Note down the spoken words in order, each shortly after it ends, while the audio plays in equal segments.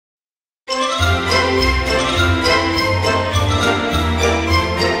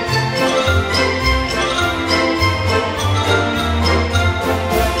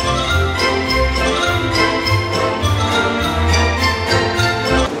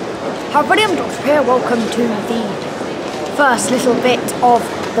Hi everybody, I'm Doctor here. Welcome to the first little bit of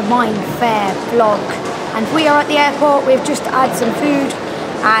the Minefaire vlog. And we are at the airport. We've just had some food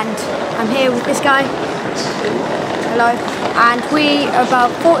and I'm here with this guy. Hello. And we are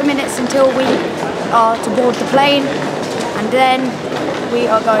about 40 minutes until we are to board the plane. And then we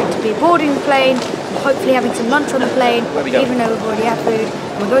are going to be boarding the plane, hopefully having some lunch on the plane, even though we've already had food.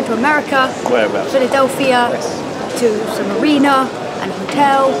 And we're going to America, whereabouts? Philadelphia, to some arena and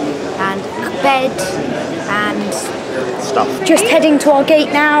hotel and bed and stuff. Just heading to our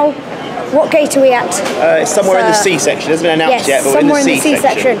gate now. What gate are we at? It's somewhere in the C section. It hasn't been announced yet, but somewhere we're in the C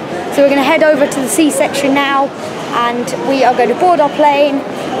section. So we're going to head over to the C section now, and we are going to board our plane,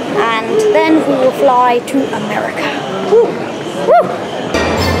 and then we will fly to America. Woo! Woo!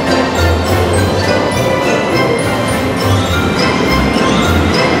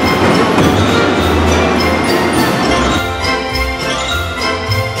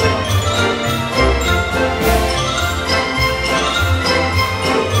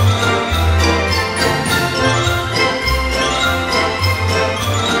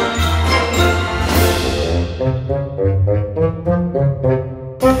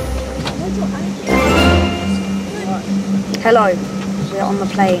 Hello, we're on the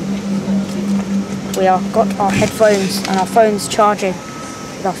plane. We have got our headphones and our phones charging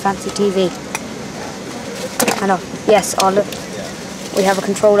with our fancy TV. And we have a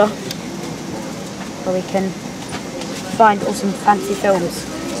controller where we can find awesome fancy films.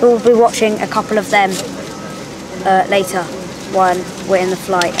 So we'll be watching a couple of them later when we're in the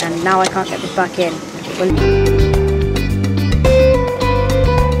flight, and now I can't get this back in.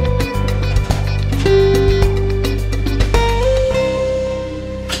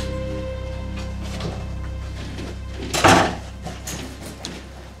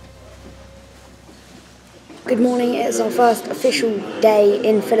 Good morning, it is our first official day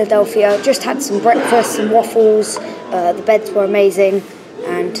in Philadelphia. Just had some breakfast, some waffles, the beds were amazing,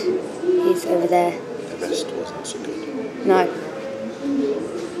 and he's over there. The rest wasn't so good. No.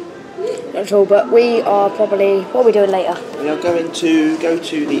 Not at all, but we are probably, what are we doing later? We are going to go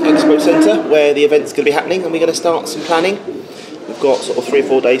to the Expo Centre where the event's going to be happening, and we're going to start some planning. We've got sort of 3 or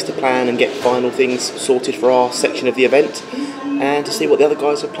 4 days to plan and get final things sorted for our section of the event, and to see what the other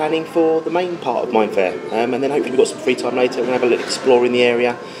guys are planning for the main part of Minefaire. And then hopefully we've got some free time later. We're going to have a little explore in the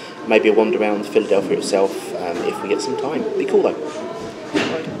area, maybe a wander around Philadelphia itself if we get some time. Be cool though.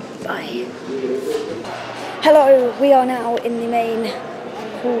 Bye. Hello, we are now in the main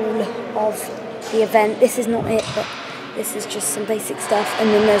hall of the event. This is not it, but this is just some basic stuff. And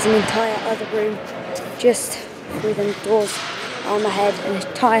then there's an entire other room just through the doors on the head, an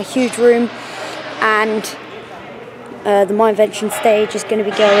entire huge room. And the minevention stage is going to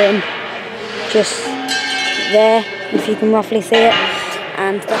be going just there, if you can roughly see it,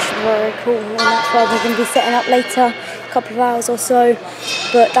 and that's very cool. And that's where we're going to be setting up later, a couple of hours or so,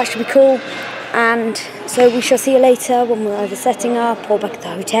 but that should be cool. And so we shall see you later when we're either setting up or back at the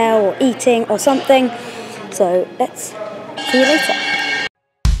hotel or eating or something. So let's see you later.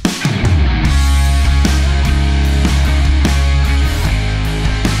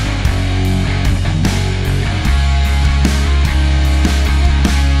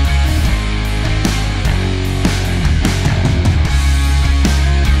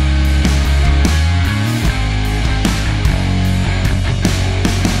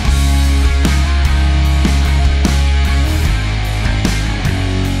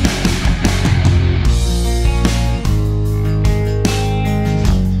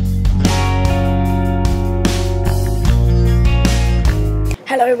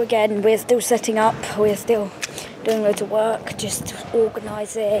 Hello again, we're still setting up, we're still doing loads of work, just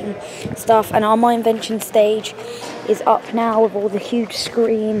organising stuff, and our minevention stage is up now with all the huge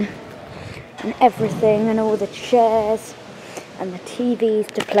screen and everything, and all the chairs and the TVs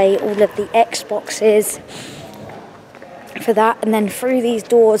to play all of the Xboxes for that. And then through these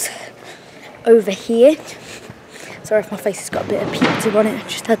doors over here, sorry if my face has got a bit of pizza on it, I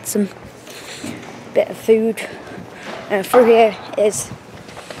just had some bit of food. Through here is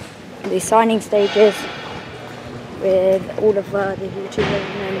the signing stages with all of the YouTubers,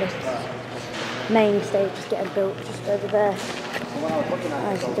 and then the main stage is getting built just over there,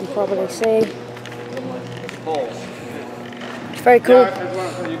 as you can probably see. It's very cool.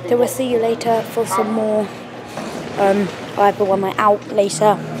 So we'll see you later for some more, either when we're out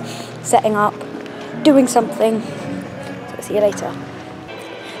later, setting up, doing something. So we'll see you later.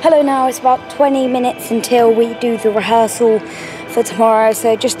 Hello now, it's about 20 minutes until we do the rehearsal for tomorrow,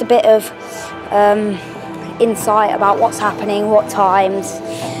 so just a bit of insight about what's happening, what times,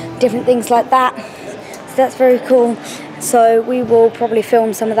 different things like that. So that's very cool. So we will probably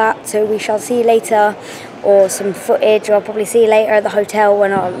film some of that, so we shall see you later, or some footage. I'll probably see you later at the hotel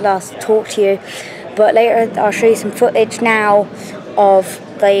when I last talk to you. But later I'll show you some footage now of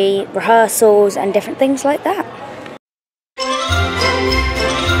the rehearsals and different things like that.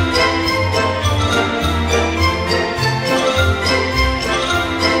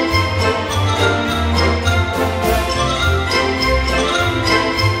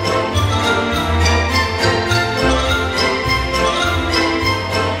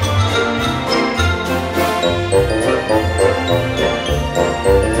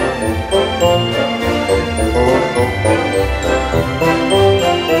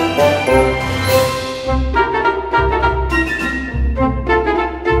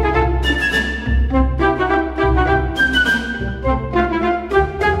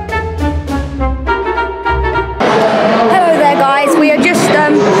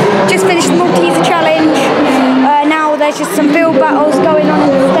 There's just some build battles going on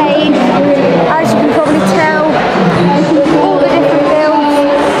the stage. As you can probably tell, all the different builds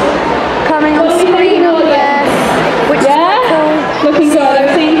coming on screen up there, which is quite cool. Looking good.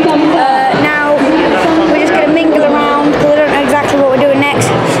 Now we're just going to mingle around, because I don't know exactly what we're doing next.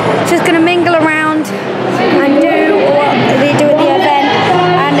 Just going to mingle around and do what they do at the event,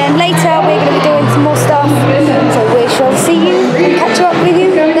 and then later we're going to be doing some more stuff. So we shall see you and catch up with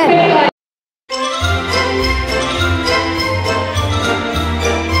you then.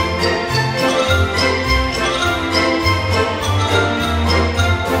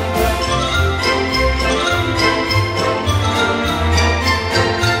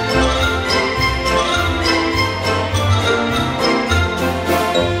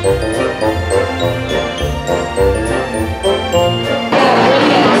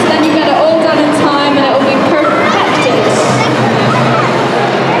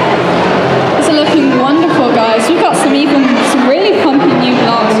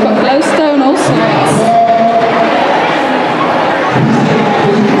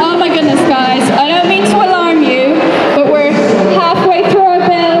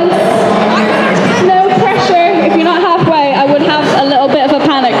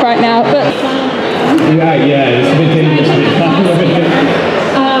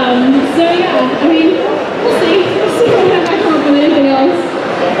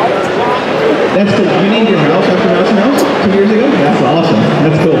 That's cool. You named your house after Mouse House 2 years ago? That's awesome.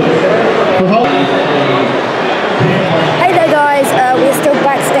 That's cool. Hey there guys, we're still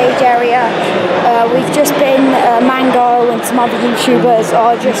backstage area. We've just been, Mango and some other YouTubers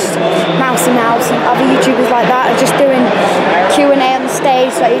are just Mouse and other YouTubers like that are just doing Q&A on the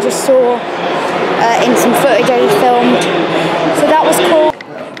stage that you just saw in some footage I just filmed. So that was cool.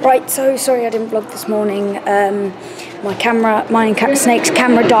 Right, so sorry I didn't vlog this morning. My camera, mine and Snake's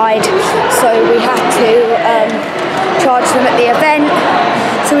camera died, so we had to charge them at the event.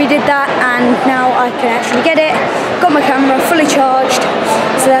 So we did that, and now I can actually get it. Got my camera fully charged,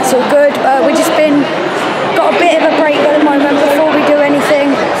 so that's all good. We just got a bit of a break at the moment before we do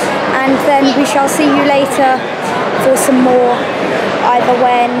anything, and then we shall see you later for some more, either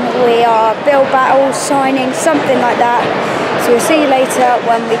when we are build battles, signing, something like that. So we'll see you later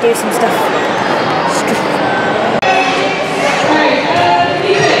when we do some stuff.